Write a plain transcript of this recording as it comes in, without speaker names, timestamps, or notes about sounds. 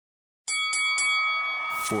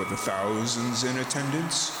for the thousands in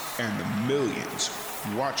attendance and the millions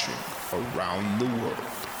watching around the world.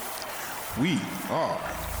 We are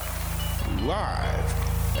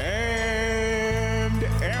live and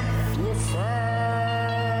amplified.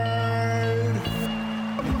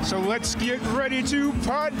 So let's get ready to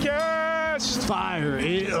podcast. Fire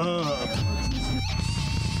it up.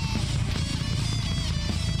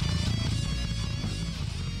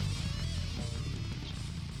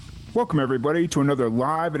 Welcome, everybody, to another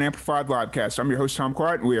live and amplified livecast. I'm your host, Tom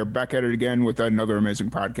Quiet, and we are back at it again with another amazing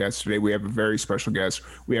podcast. Today, we have a very special guest.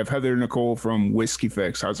 We have Heather Nicole from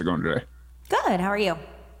Fixx. How's it going today? Good. How are you?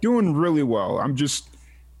 Doing really well. I'm just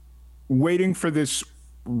waiting for this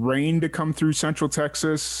rain to come through Central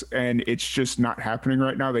Texas, and it's just not happening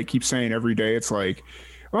right now. They keep saying every day, it's like,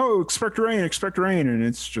 oh, expect rain, and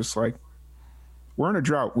it's just like, we're in a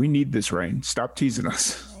drought. We need this rain. Stop teasing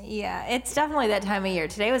us. Yeah, it's definitely that time of year.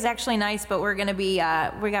 Today was actually nice, but we're going to be,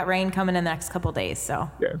 we got rain coming in the next couple of days,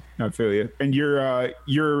 so. Yeah, I feel you. And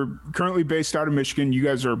you're currently based out of Michigan. You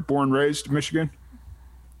guys are born, raised in Michigan?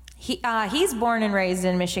 He's born and raised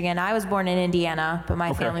in Michigan. I was born in Indiana, but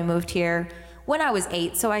my family moved here when I was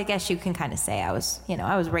 8, so I guess you can kind of say I was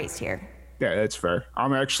raised here. Yeah, that's fair.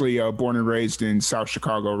 I'm actually born and raised in South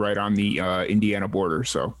Chicago, right on the Indiana border,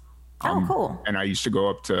 so. Oh, cool. And I used to go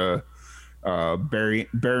up to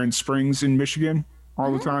Barron Springs in Michigan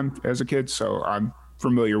all the time as a kid, so I'm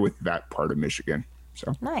familiar with that part of Michigan.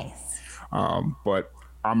 So nice. But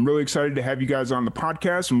I'm really excited to have you guys on the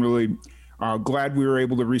podcast. I'm really glad we were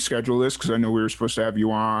able to reschedule this because I know we were supposed to have you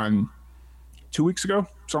on 2 weeks ago,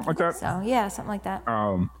 something like that. So yeah, something like that.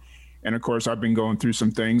 And of course, I've been going through some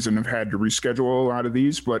things and have had to reschedule a lot of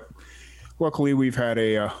these, but luckily we've had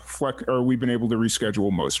we've been able to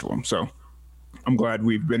reschedule most of them. So I'm glad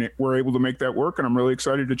we're able to make that work, and I'm really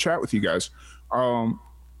excited to chat with you guys.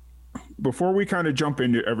 Before we kind of jump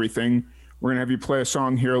into everything, we're gonna have you play a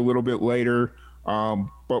song here a little bit later.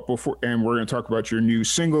 But we're gonna talk about your new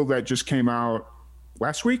single that just came out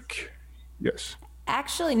last week. Yes.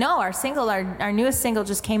 Actually, no. Our newest single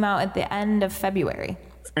just came out at the end of February.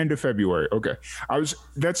 End of February. Okay.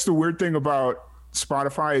 That's the weird thing about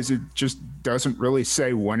Spotify is it just doesn't really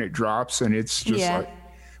say when it drops, and it's just like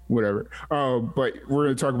whatever. But we're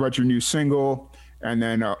going to talk about your new single and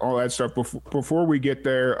then all that stuff. Before we get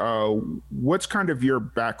there, what's kind of your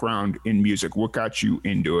background in music? What got you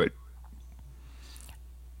into it?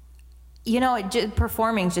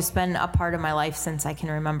 Performing's just been a part of my life since I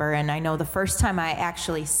can remember. And I know the first time I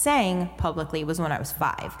actually sang publicly was when I was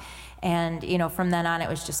 5. And, from then on, it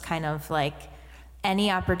was just kind of like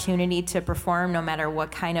any opportunity to perform, no matter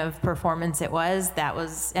what kind of performance it was,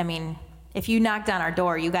 if you knocked on our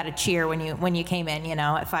door, you got to cheer when you came in,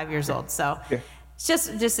 at 5 years old. So it's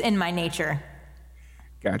just in my nature.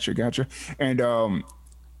 Gotcha. And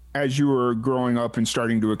as you were growing up and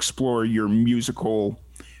starting to explore your musical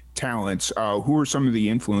talents, who were some of the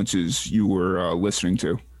influences you were listening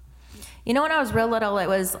to? When I was real little, it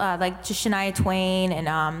was like just Shania Twain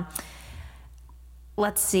and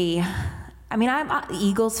let's see. I'm an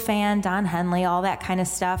Eagles fan, Don Henley, all that kind of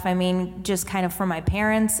stuff. Just kind of from my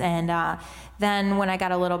parents. And then when I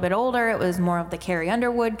got a little bit older, it was more of the Carrie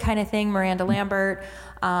Underwood kind of thing, Miranda Lambert.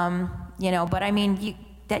 But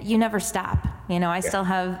you never stop. I still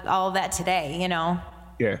have all of that today,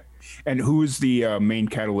 Yeah. And who was the main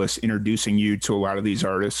catalyst introducing you to a lot of these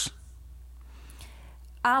artists?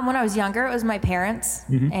 When I was younger, it was my parents.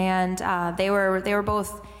 And they were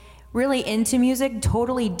both really into music,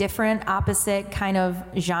 totally different, opposite kind of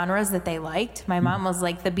genres that they liked. My mom was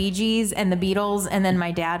like the Bee Gees and the Beatles, and then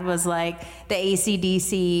my dad was like the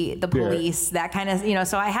AC/DC, the Police, that kind of,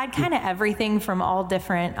 so I had kind of everything from all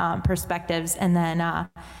different perspectives. And then, my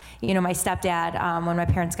stepdad, when my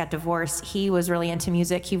parents got divorced, he was really into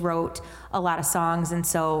music. He wrote a lot of songs, and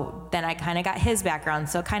so then I kind of got his background.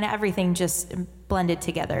 So kind of everything just blended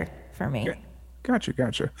together for me.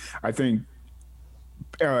 Gotcha. I think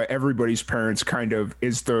everybody's parents kind of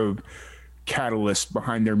is the catalyst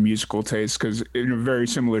behind their musical taste, because in a very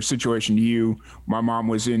similar situation to you, my mom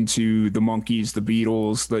was into the Monkees, the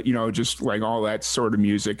Beatles, just like all that sort of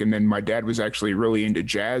music, and then my dad was actually really into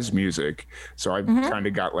jazz music, so I kind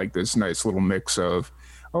of got like this nice little mix of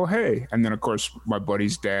and then of course my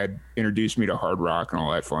buddy's dad introduced me to hard rock and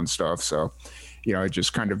all that fun stuff, so it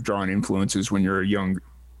just kind of drawing influences when you're a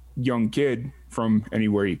young kid from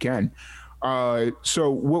anywhere you can. So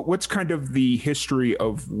what's kind of the history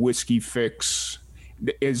of Fixx?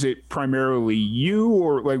 Is it primarily you,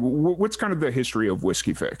 or like what's kind of the history of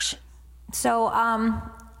Fixx? So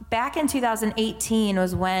back in 2018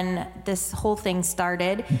 was when this whole thing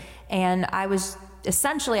started, and I was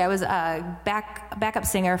essentially I was a backup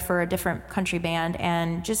singer for a different country band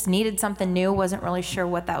and just needed something new. Wasn't really sure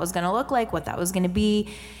what that was going to look like, what that was going to be,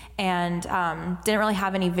 and didn't really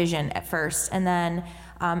have any vision at first. And then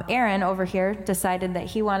Aaron over here decided that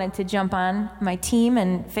he wanted to jump on my team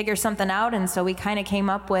and figure something out, and so we kind of came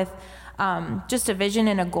up with just a vision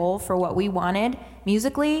and a goal for what we wanted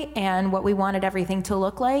musically and what we wanted everything to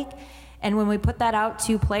look like. And when we put that out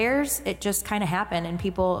to players, it just kind of happened and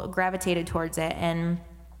people gravitated towards it. And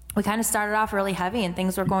we kind of started off really heavy and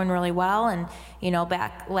things were going really well. And, you know,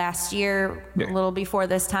 back last year, a little before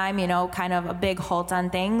this time, you know, kind of a big halt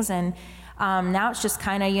on things. And now it's just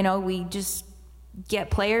kind of, you know, we just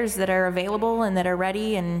get players that are available and that are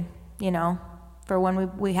ready. And, you know, for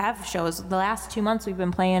when we have shows, the last 2 months we've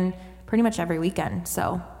been playing pretty much every weekend.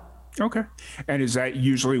 So. Okay. And is that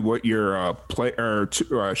usually what your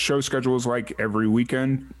show schedule is like every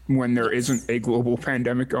weekend when there isn't a global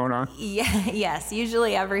pandemic going on? Yeah, yes.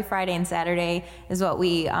 Usually every Friday and Saturday is what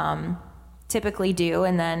we typically do.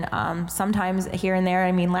 And then sometimes here and there,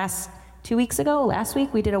 I mean, last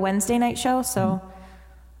week, we did a Wednesday night show. So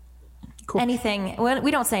cool. Anything,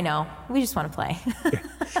 we don't say no. We just want to play. Yeah.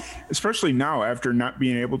 Especially now after not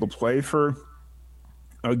being able to play for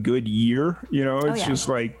a good year, you know, it's just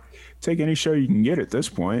like, take any show you can get at this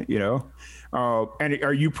point, you know. And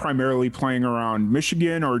are you primarily playing around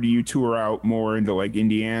Michigan, or do you tour out more into like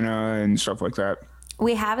Indiana and stuff like that?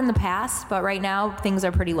 We have in the past, but right now things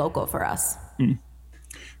are pretty local for us.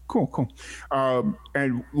 Cool.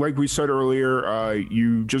 And like we said earlier,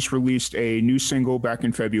 you just released a new single back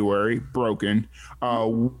in February, Broken.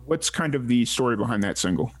 What's kind of the story behind that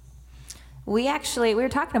single? We were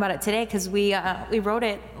talking about it today because we wrote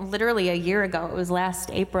it literally a year ago. It was last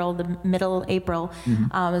April, the middle April,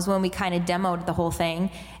 is when we kind of demoed the whole thing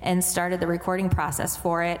and started the recording process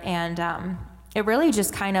for it. And it really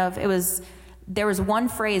just there was one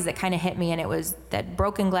phrase that kind of hit me, and it was that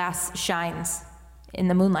broken glass shines in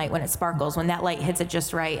the moonlight when it sparkles, when that light hits it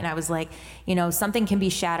just right. And I was like, you know, something can be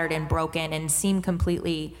shattered and broken and seem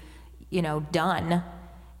completely, you know, done.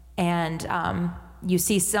 And you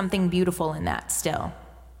see something beautiful in that still.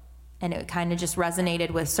 And it kind of just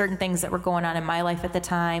resonated with certain things that were going on in my life at the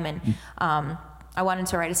time. And I wanted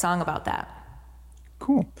to write a song about that.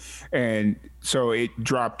 Cool. And so it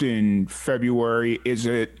dropped in February.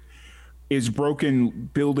 Is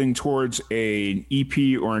Broken building towards an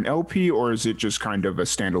EP or an LP, or is it just kind of a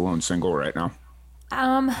standalone single right now?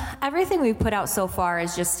 Everything we've put out so far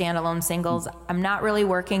is just standalone singles. I'm not really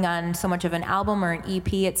working on so much of an album or an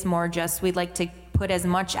EP. It's more just we'd like to put as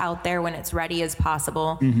much out there when it's ready as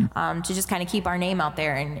possible, to just kind of keep our name out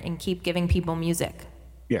there and keep giving people music.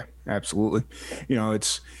 Yeah, absolutely. You know,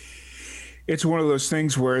 it's one of those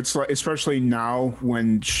things where it's like, especially now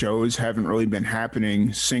when shows haven't really been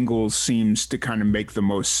happening, singles seems to kind of make the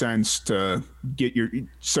most sense to get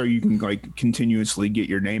so you can like continuously get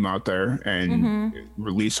your name out there and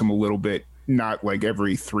release them a little bit, not like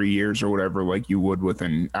every 3 years or whatever, like you would with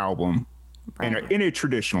an album. Right. In a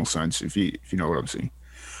traditional sense, if you know what I'm saying.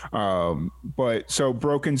 But so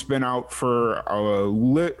Broken's been out for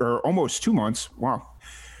almost 2 months. Wow.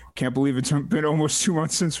 Can't believe it's been almost 2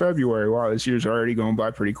 months since February. Wow, this year's already going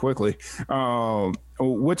by pretty quickly.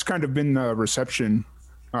 What's kind of been the reception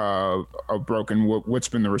of Broken? What's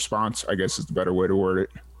been the response, I guess is the better way to word it?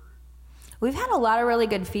 We've had a lot of really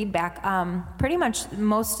good feedback. Pretty much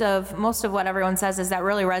most of what everyone says is that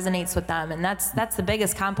really resonates with them, and that's the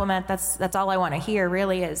biggest compliment. That's all I want to hear.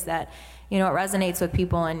 Really, is that, you know, it resonates with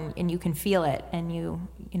people, and you can feel it, and you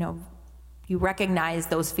recognize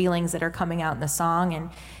those feelings that are coming out in the song. And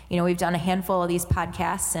you know, we've done a handful of these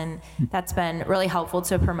podcasts, and that's been really helpful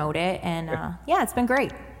to promote it. And it's been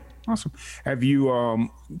great. Awesome. Have you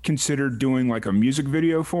considered doing like a music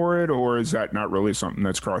video for it, or is that not really something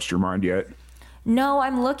that's crossed your mind yet? No,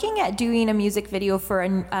 I'm looking at doing a music video for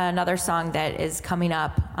another song that is coming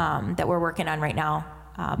up that we're working on right now.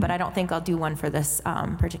 But I don't think I'll do one for this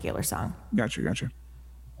particular song. Gotcha.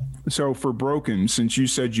 So for Broken, since you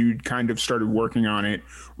said you kind of started working on it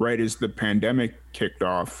right as the pandemic kicked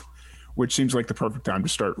off, which seems like the perfect time to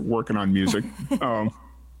start working on music.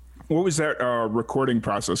 What was that recording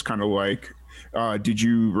process kind of like? Did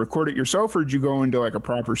you record it yourself, or did you go into like a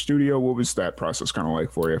proper studio? What was that process kind of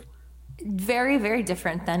like for you? Very, very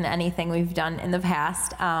different than anything we've done in the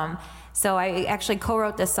past. So I actually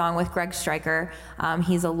co-wrote this song with Greg Stryker.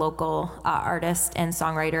 He's a local artist and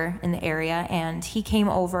songwriter in the area, and he came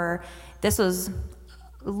over. This was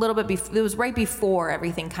little bit it was right before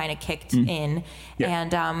everything kind of kicked in. Yeah.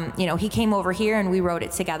 And you know, he came over here and we wrote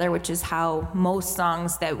it together, which is how most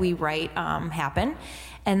songs that we write happen.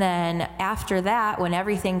 And then after that, when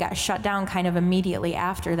everything got shut down kind of immediately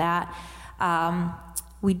after that,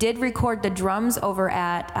 we did record the drums over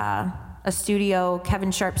at a studio,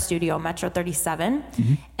 Kevin Sharp's studio, Metro 37.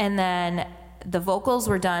 And then the vocals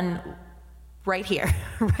were done right here,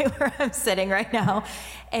 right where I'm sitting right now.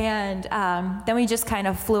 And then we just kind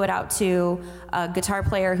of flew it out to a guitar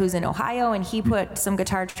player who's in Ohio, and he put some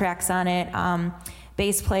guitar tracks on it.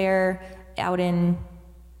 Bass player out in,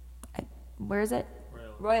 where is it?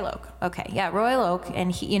 Royal Oak. Okay, yeah, Royal Oak.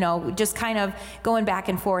 And he, you know, just kind of going back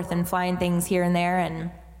and forth and flying things here and there,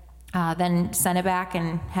 and then sent it back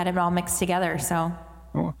and had it all mixed together. So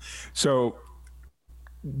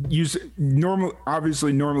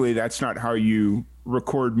normally that's not how you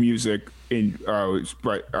record music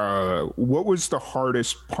but what was the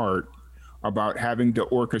hardest part about having to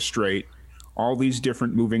orchestrate all these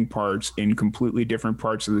different moving parts in completely different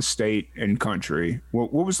parts of the state and country?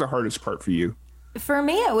 What was the hardest part for you? For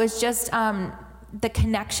me, it was just the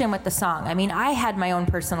connection with the song. I mean, I had my own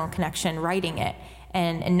personal connection writing it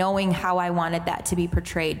and knowing how I wanted that to be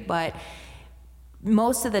portrayed, but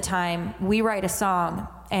most of the time we write a song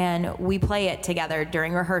and we play it together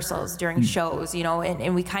during rehearsals, during shows, you know,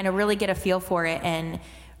 and we kind of really get a feel for it and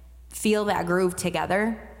feel that groove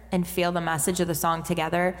together and feel the message of the song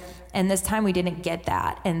together. And this time we didn't get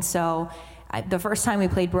that. And so the first time we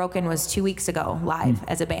played Broken was 2 weeks ago live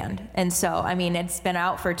as a band. And so, I mean, it's been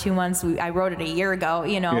out for 2 months. I wrote it a year ago,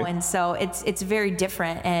 you know, and so it's very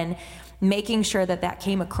different. And making sure that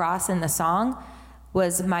came across in the song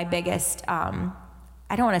was my biggest,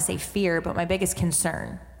 I don't want to say fear, but my biggest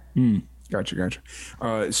concern. Gotcha.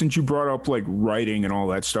 Since you brought up like writing and all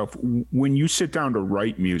that stuff, when you sit down to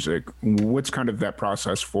write music, what's kind of that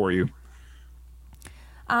process for you?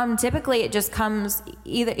 Typically it just comes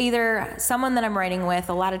either someone that I'm writing with.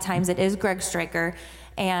 A lot of times it is Greg Stryker,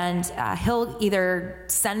 and he'll either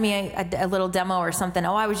send me a little demo or something.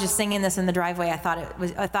 Oh, I was just singing this in the driveway. I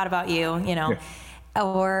thought about you, you know. Yeah.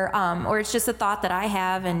 Or it's just a thought that I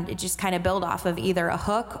have, and it just kind of build off of either a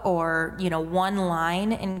hook or, you know, one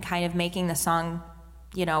line, and kind of making the song,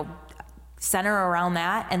 you know, center around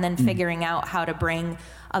that, and then figuring out how to bring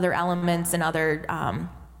other elements and other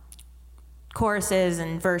choruses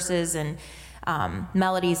and verses and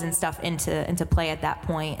melodies and stuff into play at that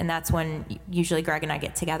point. And that's when usually Greg and I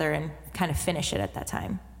get together and kind of finish it at that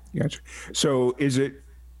time. Gotcha.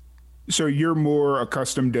 So you're more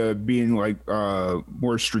accustomed to being like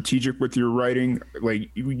more strategic with your writing?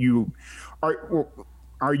 Like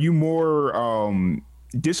are you more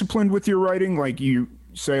disciplined with your writing? Like you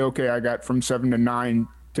say, okay, I got from 7 to 9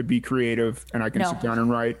 to be creative and I can sit down and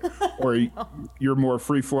write, or you're more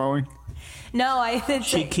free flowing? No,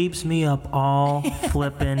 she keeps me up all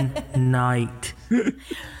flippin' night.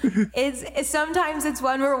 It's sometimes it's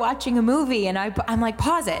when we're watching a movie and I'm like,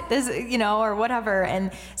 pause it, this, you know, or whatever.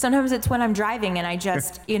 And sometimes it's when I'm driving and I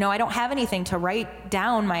just, you know, I don't have anything to write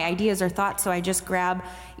down my ideas or thoughts, so I just grab,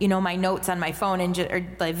 you know, my notes on my phone and or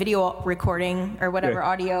the video recording or whatever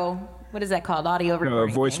audio. What is that called? Audio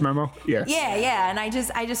recording. Voice thing. Memo? Yeah. Yeah. And I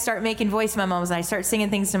just start making voice memos, and I start singing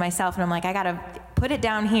things to myself, and I'm like, I got to put it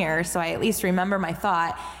down here so I at least remember my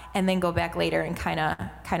thought, and then go back later and kind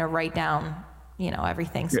of write down, you know,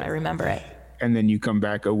 everything so I remember it. And then you come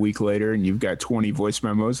back a week later and you've got 20 voice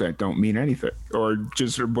memos that don't mean anything, or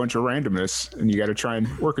just a bunch of randomness, and you got to try and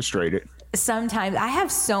orchestrate it. Sometimes I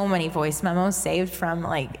have so many voice memos saved from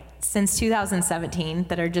like since 2017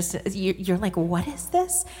 that are just, you're like, what is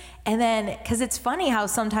this? And then, because it's funny how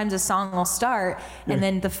sometimes a song will start and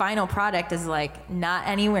then the final product is like not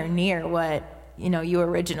anywhere near what, you know, you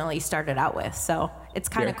originally started out with. So it's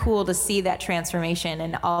kind of cool to see that transformation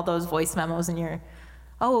and all those voice memos, and you're,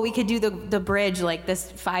 oh, well, we could do the bridge like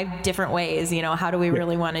this 5 different ways, you know, how do we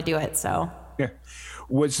really want to do it? So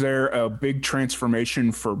was there a big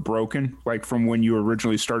transformation for Broken, like from when you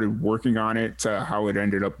originally started working on it to how it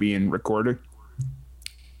ended up being recorded?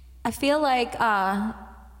 I feel like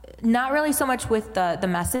not really so much with the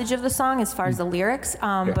message of the song as far as the lyrics,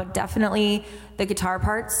 but definitely the guitar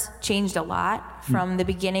parts changed a lot from the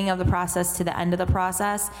beginning of the process to the end of the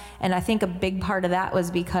process. And I think a big part of that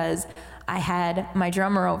was because I had my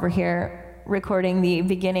drummer over here recording the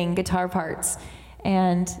beginning guitar parts.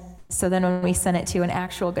 And so then when we sent it to an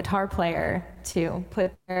actual guitar player to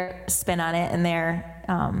put their spin on it and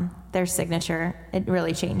their signature, it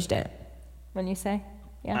really changed it. Wouldn't you say?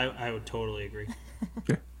 Yeah. I would totally agree.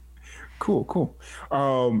 Cool.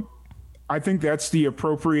 I think that's the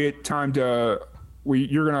appropriate time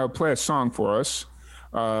you're going to play a song for us.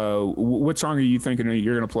 What song are you thinking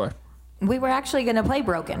you're going to play? We were actually going to play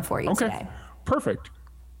Broken for you today. Perfect.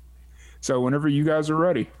 So whenever you guys are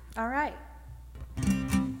ready. All right.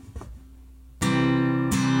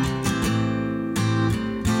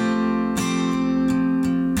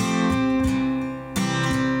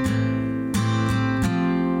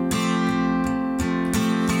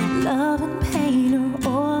 Love and pain are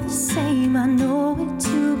all the same, I know it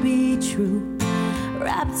to be true.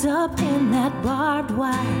 Wrapped up in that barbed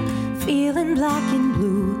wire, feeling black and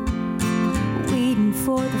blue. Waiting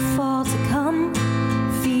for the fall to come,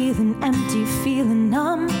 feeling empty, feeling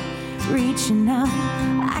numb. Reaching out,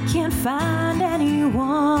 I can't find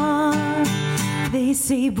anyone. They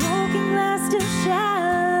say broken glass still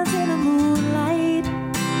shines in the moonlight,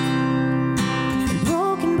 and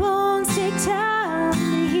broken bones take time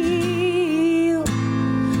to heal.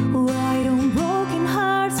 Why don't broken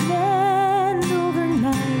hearts mend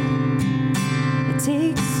overnight? It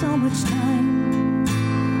takes so much time.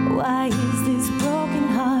 Why is this broken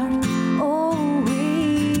heart always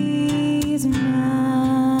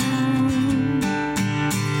mine?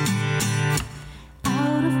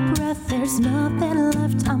 Out of breath, there's nothing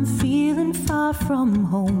left. I'm feeling far from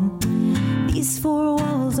home. These four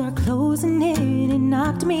walls are closing in and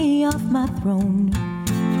knocked me off my throne.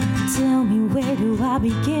 Tell me, where do I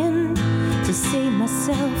begin to save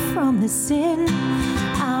myself from the sin?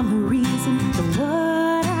 I'm the reason for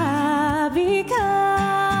what I've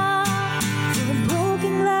become. The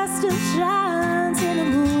broken glass still shines in the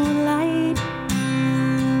moonlight,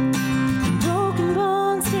 and broken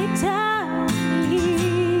bones take time to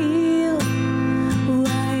heal.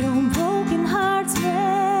 Why don't broken hearts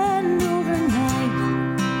mend overnight?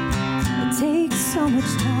 It takes so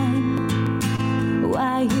much time.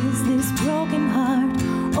 Why is this broken heart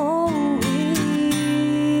always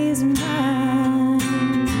mine?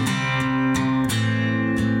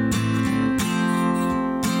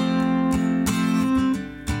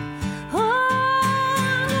 Oh,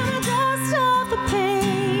 I'm gonna dust off the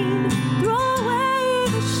pain, throw away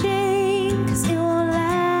the shame, 'cause it won't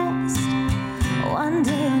last. One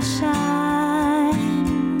day I'll shine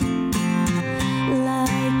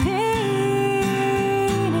like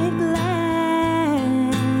painted glass.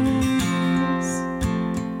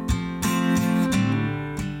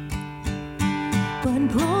 But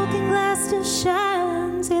broken glass still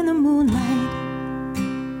shines in the moonlight,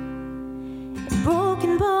 and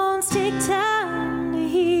broken bones take time to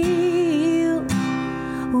heal.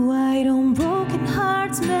 Why don't broken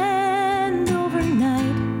hearts mend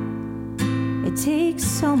overnight? It takes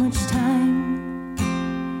so much time.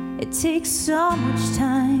 It takes so much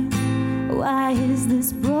time. Why is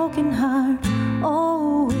this broken heart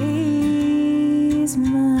always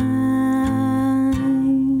mine?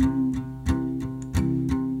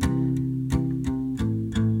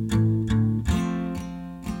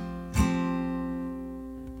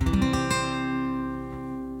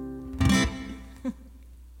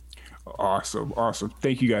 Awesome.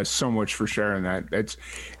 Thank you guys so much for sharing that.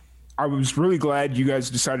 I was really glad you guys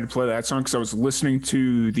decided to play that song, because I was listening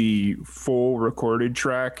to the full recorded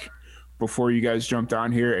track before you guys jumped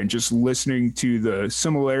on here, and just listening to the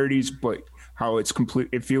similarities, but how it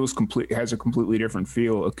feels complete, has a completely different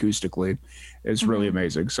feel acoustically. It's really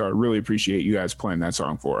amazing. So I really appreciate you guys playing that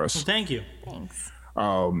song for us. Well, thank you. Thanks.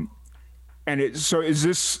 So is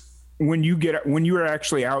this, when you are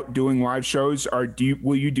actually out doing live shows,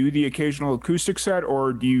 will you do the occasional acoustic set,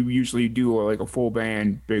 or do you usually do like a full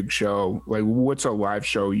band big show? Like, what's a live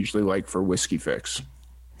show usually like for Whiskey Fixx?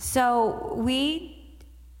 So we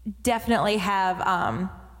definitely have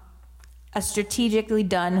a strategically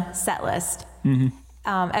done set list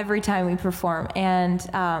every time we perform, and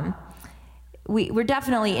we're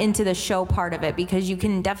definitely into the show part of it, because you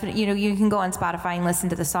can definitely, you can go on Spotify and listen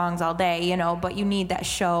to the songs all day, but you need that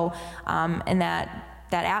show and that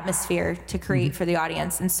atmosphere to create for the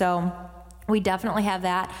audience. And so we definitely have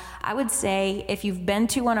that. I would say if you've been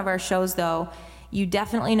to one of our shows, though, you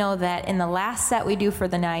definitely know that in the last set we do for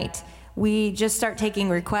the night, we just start taking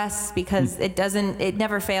requests, because it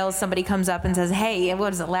never fails. Somebody comes up and says, hey, what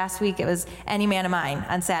was it, last week? It was Any Man of Mine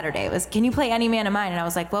on Saturday. It was, can you play Any Man of Mine? And I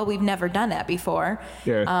was like, well, we've never done that before.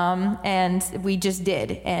 Yeah. And we just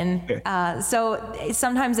did. And so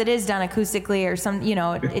sometimes it is done acoustically, or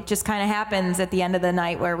it just kind of happens at the end of the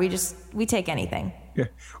night where we take anything. Yeah.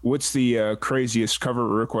 What's the craziest cover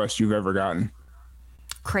request you've ever gotten?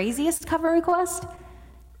 Craziest cover request?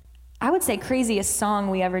 I would say craziest song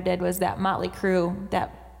we ever did was that Motley Crue,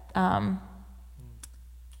 that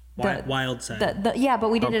Wild Side. Yeah, but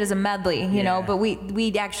we did it as a medley, you know. But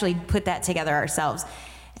we actually put that together ourselves,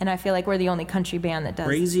 And I feel like we're the only country band that does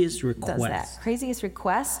Craziest does request. that. Craziest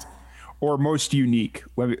request? Or most unique.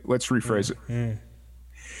 Let's rephrase it.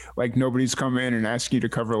 Like nobody's come in and asked you to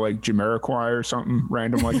cover like Jamiroquai or something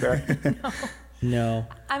random like that. No.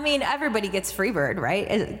 I mean, everybody gets Freebird,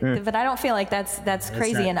 right? But I don't feel like that's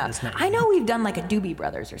crazy enough. not I know we've done like a Doobie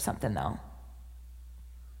Brothers or something though.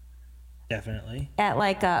 Definitely. At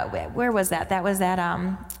like where was that? That was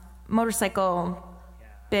that motorcycle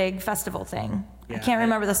big festival thing. I can't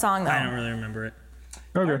remember the song though. I don't really remember it.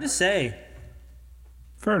 Okay. Hard to say.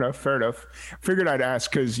 Fair enough. Figured I'd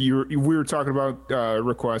ask because we were talking about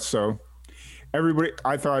requests. So everybody,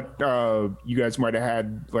 I thought you guys might have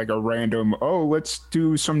had like a random, let's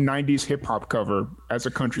do some 90s hip hop cover as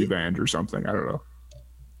a country band or something. I don't know.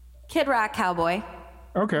 Kid Rock Cowboy.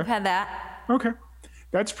 Okay. We've had that. Okay.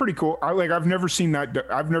 That's pretty cool. I've never seen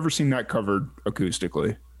that covered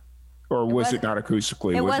acoustically. Or was it not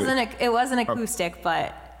acoustically? It wasn't acoustic,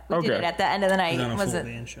 but we did it at the end of the night. On a full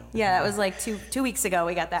band show. Yeah, that was like two weeks ago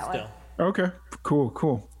we got that one. Okay.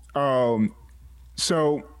 Cool.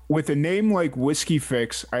 So with a name like Whiskey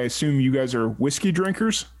Fixx, I assume you guys are whiskey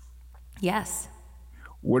drinkers? Yes.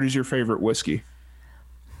 What is your favorite whiskey?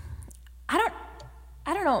 I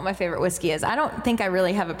don't know what my favorite whiskey is. I don't think I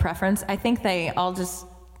really have a preference. I think they all just,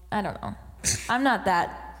 I don't know. I'm not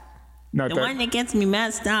that. The one that gets me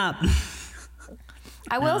messed up.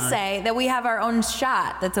 I will say that we have our own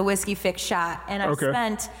shot that's a Whiskey Fixx shot. And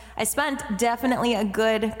I spent definitely a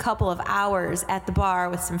good couple of hours at the bar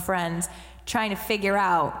with some friends trying to figure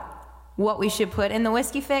out what we should put in the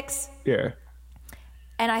Whiskey Fixx. Yeah.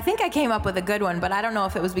 And I think I came up with a good one, but I don't know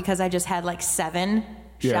if it was because I just had like 7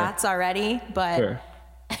 shots already, but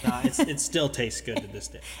it still tastes good to this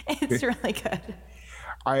day. It's really good.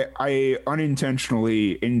 I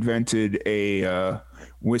unintentionally invented a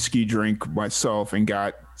whiskey drink myself and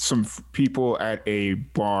got some people at a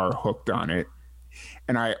bar hooked on it,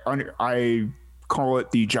 and I call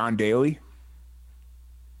it the John Daly.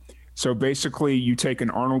 So basically, you take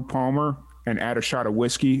an Arnold Palmer and add a shot of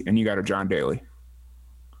whiskey, and you got a John Daly.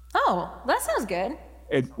 Oh, that sounds good.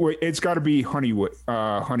 It's got to be honey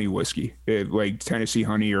whiskey, like Tennessee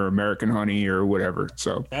honey or American honey or whatever.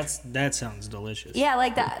 So that sounds delicious. Yeah,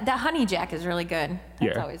 like that honey jack is really good.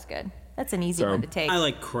 That's always good. That's an easy one to take. I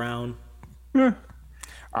like Crown. Yeah.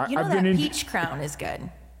 Peach Crown is good.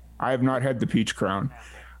 I have not had the Peach Crown.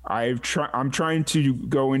 I'm trying to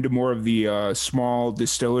go into more of the small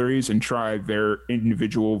distilleries and try their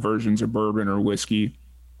individual versions of bourbon or whiskey,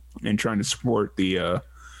 and trying to support the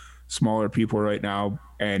smaller people right now,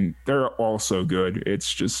 and they're also good.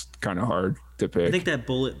 It's just kind of hard to pick. I think that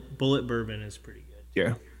bullet bourbon is pretty good.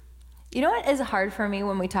 Yeah. You know what is hard for me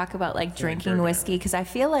when we talk about like drinking whiskey, because I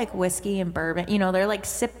feel like whiskey and bourbon, they're like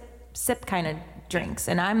sip kind of drinks,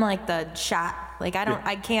 and I'm like the shot. Like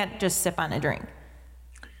I can't just sip on a drink.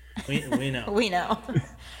 We know. We know.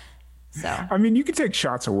 So I mean, you can take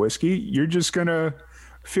shots of whiskey. You're just gonna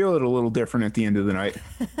feel it a little different at the end of the night.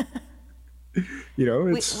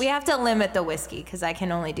 We have to limit the whiskey because I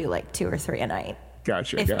can only do like 2 or 3 a night.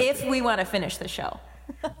 Gotcha. If we want to finish the show.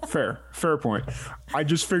 Fair point. I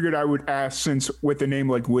just figured I would ask, since with a name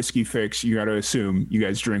like Whiskey Fixx, you got to assume you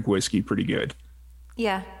guys drink whiskey pretty good.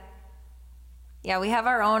 Yeah. Yeah, we have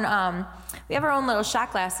our own little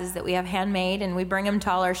shot glasses that we have handmade, and we bring them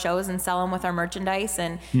to all our shows and sell them with our merchandise,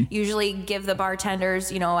 and usually give the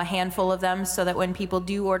bartenders, a handful of them, so that when people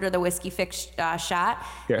do order the Whiskey Fixx shot,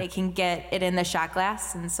 they can get it in the shot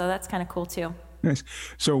glass, and so that's kind of cool too. Nice.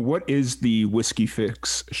 So what is the Whiskey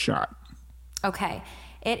Fixx shot? Okay.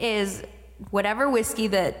 It is whatever whiskey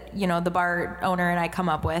that, the bar owner and I come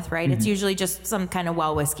up with, right? It's usually just some kind of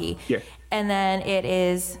well whiskey. Yeah. And then it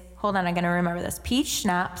is, hold on, I'm going to remember this. Peach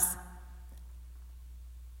schnapps,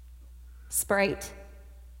 Sprite,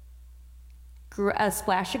 a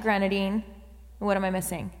splash of grenadine. What am I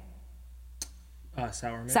missing?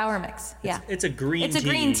 Sour mix. Sour mix. Yeah. It's a green tea. It's a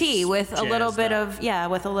green tea with a little bit of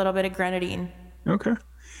grenadine. Okay.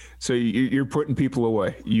 So you're putting people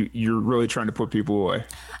away. You're really trying to put people away.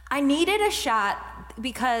 I needed a shot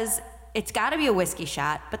because it's got to be a whiskey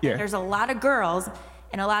shot, but then there's a lot of girls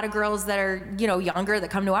that are, younger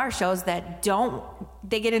that come to our shows that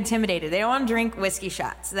they get intimidated. They don't want to drink whiskey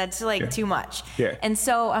shots. That's too much. Yeah. And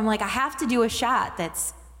so I'm like, I have to do a shot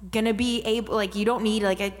that's going to be able, like, you don't need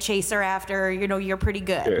like a chaser after, you're pretty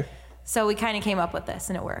good. Yeah. So we kind of came up with this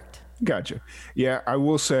and it worked. Gotcha. Yeah. I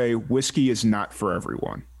will say whiskey is not for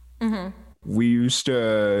everyone. Mm-hmm. We used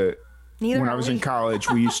to, when I was in college,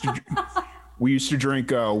 we used to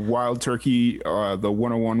drink Wild Turkey, the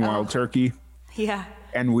 101 Wild Turkey. Yeah.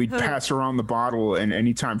 and we'd pass around the bottle, and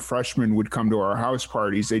anytime freshmen would come to our house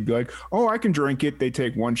parties, they'd be like, oh, I can drink it. They'd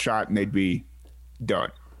take one shot and they'd be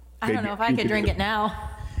done. I don't know if I could drink it now.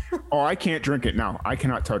 Oh, I can't drink it now. I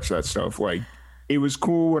cannot touch that stuff. Like, it was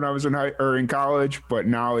cool when I was in college, but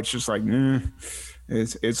now it's just like,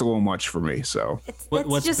 it's a little much for me. So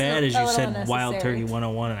what's just bad is you said unnecessary. Wild Turkey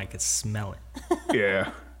 101 and I could smell it.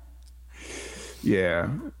 Yeah.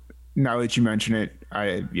 Now that you mention it,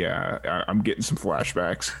 I'm getting some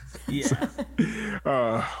flashbacks. Yeah.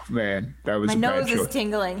 Oh man, that was my a bad nose is choice.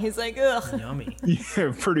 tingling. He's like, ugh. Yummy.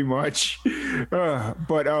 Yeah, pretty much.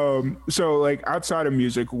 So like outside of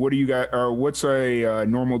music, what do you got? What's a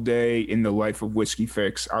normal day in the life of Whiskey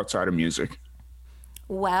Fixx outside of music?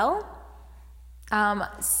 Well,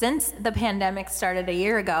 since the pandemic started a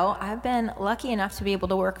year ago, I've been lucky enough to be able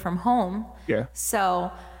to work from home. Yeah. So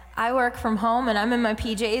I work from home and I'm in my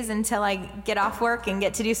PJs until I get off work and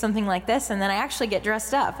get to do something like this, and then I actually get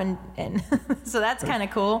dressed up, and so that's kind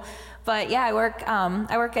of cool. But yeah, I work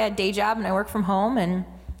at a day job and I work from home, and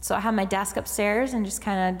so I have my desk upstairs and just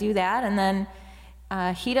kind of do that, and then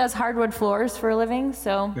he does hardwood floors for a living,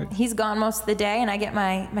 so he's gone most of the day and I get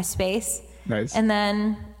my space. Nice. And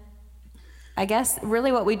then I guess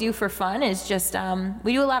really what we do for fun is just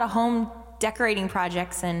we do a lot of home decorating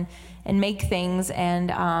projects and make things, and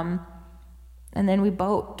then we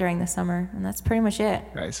boat during the summer, and that's pretty much it.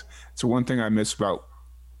 Nice. So one thing I miss about,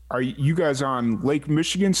 are you guys on Lake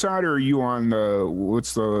Michigan side, or are you on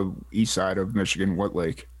what's the east side of Michigan? What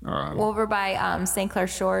lake? Over by St. Clair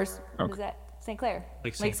Shores. Okay. Is that St. Clair? Lake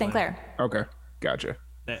Lake St. St. Clair. Okay, gotcha.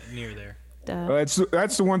 Near there. Well,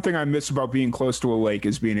 that's the one thing I miss about being close to a lake,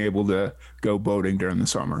 is being able to go boating during the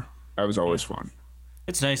summer. That was always fun.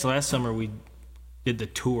 It's nice. Last summer we did the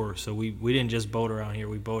tour, so we didn't just boat around here.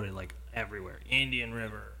 We boated like everywhere. Indian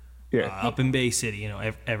River. Yeah. Up in Bay City,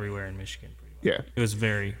 everywhere in Michigan. Pretty much. Yeah. It was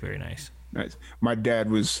very, very nice. Nice. My dad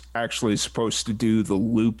was actually supposed to do the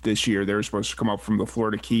loop this year. They were supposed to come up from the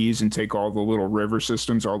Florida Keys and take all the little river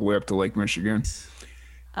systems all the way up to Lake Michigan.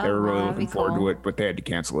 They were really looking forward to it, but they had to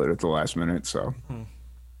cancel it at the last minute. So,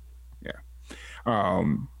 yeah.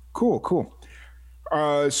 Cool.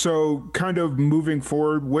 So kind of moving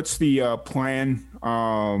forward, what's the plan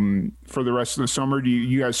for the rest of the summer? Do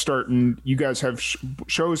you guys have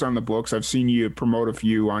shows on the books? I've seen you promote a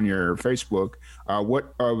few on your Facebook.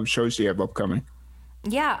 What shows do you have upcoming?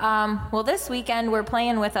 Yeah, well, this weekend we're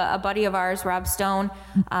playing with a buddy of ours, Rob Stone,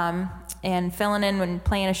 and filling in when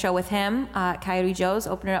playing a show with him, Coyote Joe's,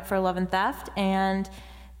 opening up for Love and Theft. And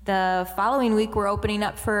the following week we're opening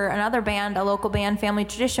up for another band, a local band, Family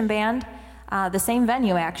Tradition Band, the same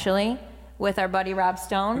venue actually, with our buddy Rob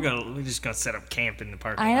Stone. We just got set up camp in the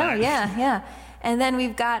parking I know, lot. yeah. And then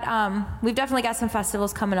we've definitely got some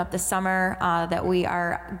festivals coming up this summer that we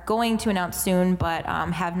are going to announce soon, but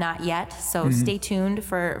have not yet. So stay tuned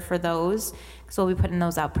for those, because we'll be putting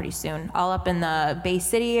those out pretty soon. All up in the Bay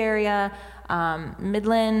City area,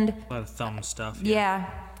 Midland. A lot of thumb stuff. Yeah,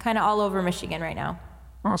 kind of all over Michigan right now.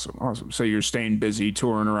 Awesome. So you're staying busy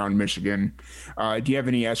touring around Michigan. Do you have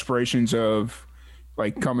any aspirations of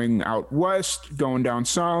like coming out west, going down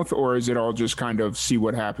south, or is it all just kind of see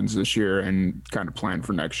what happens this year and kind of plan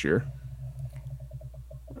for next year?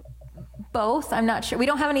 Both. I'm not sure. We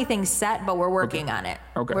don't have anything set, but we're working on it.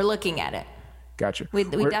 Okay. We're looking at it. Gotcha. We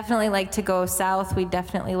definitely like to go south. We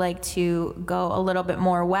definitely like to go a little bit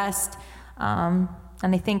more west. And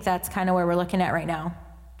I think that's kind of where we're looking at right now.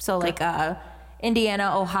 So like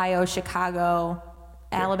Indiana, Ohio, Chicago,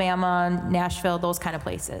 Alabama, Nashville, those kind of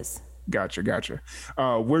places. Gotcha.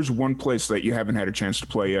 Where's one place that you haven't had a chance to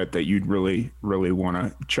play yet that you'd really, really want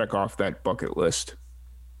to check off that bucket list?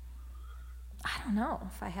 I don't know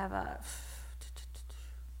if I have I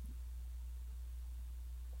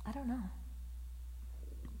don't know.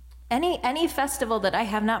 Any festival that I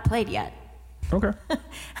have not played yet. Okay.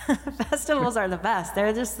 Festivals are the best.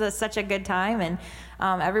 They're just such a good time, and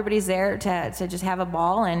everybody's there to just have a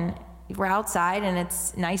ball, and we're outside and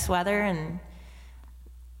it's nice weather, and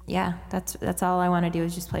yeah, that's all I want to do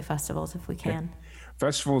is just play festivals if we can. Okay.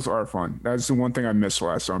 Festivals are fun. That's the one thing I missed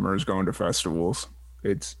last summer, is going to festivals.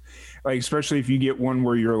 It's like, especially if you get one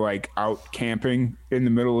where you're like out camping in the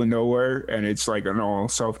middle of nowhere and it's like an all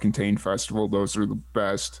self-contained festival. Those are the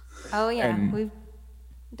best. Oh yeah, we've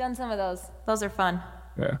done some of those. Those are fun.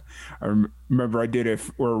 Yeah, I remember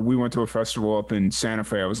we went to a festival up in Santa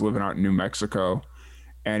Fe. I was living out in New Mexico,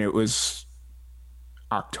 and it was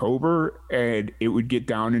October, and it would get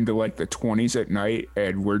down into like the 20s at night,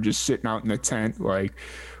 and we're just sitting out in the tent like,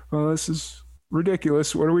 well, this is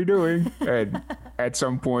ridiculous. What are we doing? And at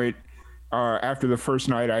some point, after the first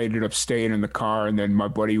night, I ended up staying in the car, and then my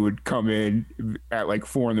buddy would come in at like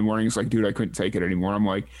 4 a.m. He's like, dude, I couldn't take it anymore. I'm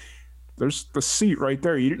like, there's the seat right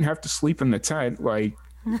there. You didn't have to sleep in the tent. Like,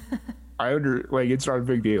 it's not a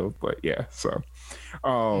big deal, but yeah. So,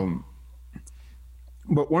 but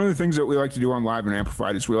one of the things that we like to do on Live and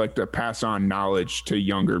Amplified is we like to pass on knowledge to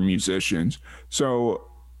younger musicians. So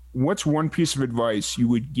what's one piece of advice you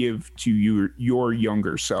would give to your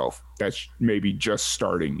younger self that's maybe just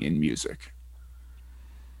starting in music?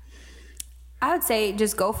 I would say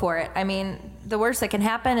just go for it. I mean, the worst that can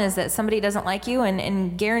happen is that somebody doesn't like you,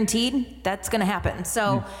 and guaranteed that's going to happen.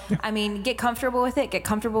 So, I mean, get comfortable with it. Get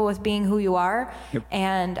comfortable with being who you are,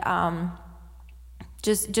 and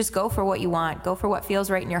just go for what you want. Go for what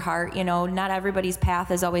feels right in your heart. You know, not everybody's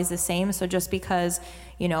path is always the same. So just because,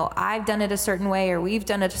 you know, I've done it a certain way, or we've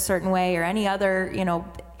done it a certain way, or any other, you know,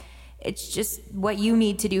 it's just what you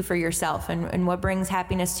need to do for yourself, and what brings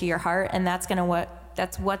happiness to your heart, and that's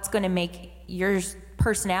what's going to make your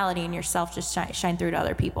personality and yourself just shine through to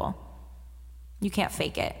other people. You can't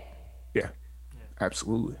fake it. Yeah,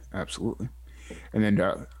 absolutely. And then,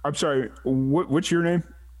 I'm sorry, what's your name?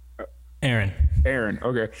 Aaron.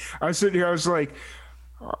 Okay. I was sitting here, I was like,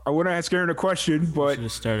 I want to ask Aaron a question, but Should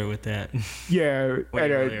have started with that. Yeah.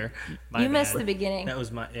 Way earlier. You missed the beginning. That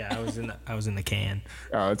was I was in the can.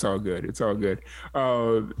 Oh, it's all good.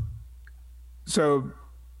 So,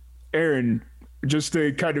 Aaron, just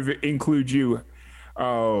to kind of include you,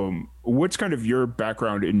 what's kind of your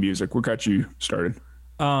background in music? What got you started?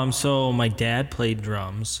 So my dad played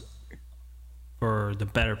drums for the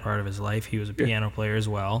better part of his life. He was a piano player as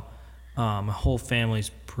well. My whole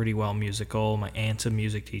family's pretty well musical. My aunt's a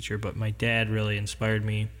music teacher, but my dad really inspired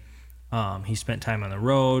me. He spent time on the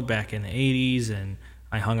road back in the 80s, and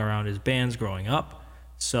I hung around his bands growing up.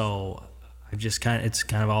 So it's kind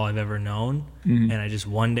of all I've ever known. Mm-hmm. And I just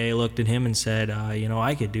one day looked at him and said,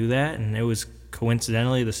 I could do that. And it was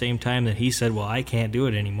coincidentally the same time that he said, well, I can't do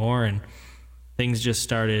it anymore. And things just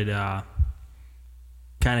started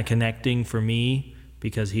kind of connecting for me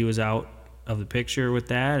because he was out of the picture with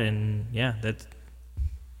that. And yeah, that's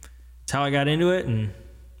how I got into it. And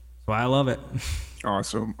so I love it.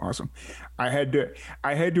 Awesome. I had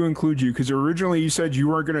to include you because originally you said you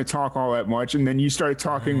weren't going to talk all that much, and then you started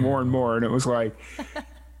talking more and more, and it was like,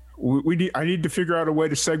 I need to figure out a way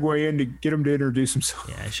to segue in to get him to introduce himself.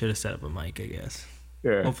 Yeah, I should have set up a mic, I guess.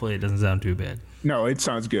 Yeah. Hopefully it doesn't sound too bad. No, it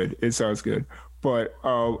sounds good. But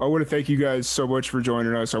I want to thank you guys so much for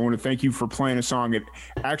joining us. I want to thank you for playing a song. It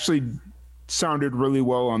actually sounded really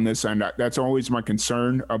well on this end. That's always my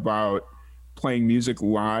concern about playing music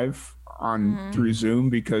live through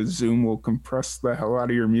Zoom, because Zoom will compress the hell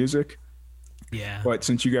out of your music. Yeah. But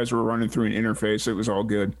since you guys were running through an interface, it was all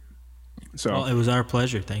good. So well, it was our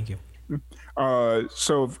pleasure. Thank you.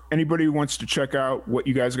 So if anybody wants to check out what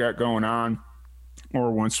you guys got going on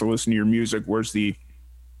or wants to listen to your music, where's the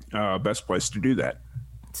best place to do that?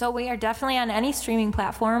 So we are definitely on any streaming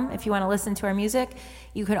platform. If you want to listen to our music,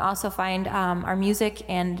 you can also find our music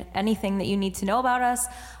and anything that you need to know about us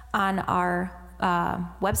on our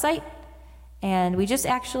website. And we just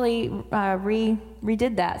actually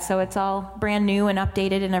redid that. So it's all brand new and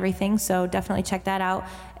updated and everything. So definitely check that out.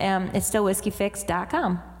 It's still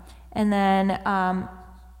whiskeyfixx.com. And then,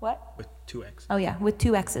 what? With 2 X's. Oh yeah, with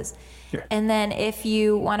 2 X's. Yeah. And then if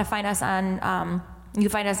you want to find us on, you can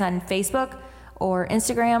find us on Facebook or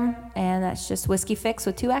Instagram, and that's just Whiskey Fixx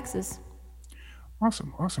with 2 X's.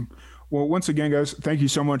 Awesome. Well, once again, guys, thank you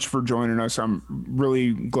so much for joining us. I'm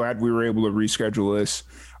really glad we were able to reschedule this.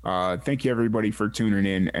 Thank you, everybody, for tuning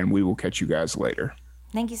in, and we will catch you guys later.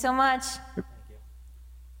 Thank you so much.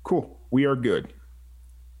 Cool. We are good.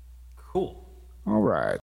 Cool. All right.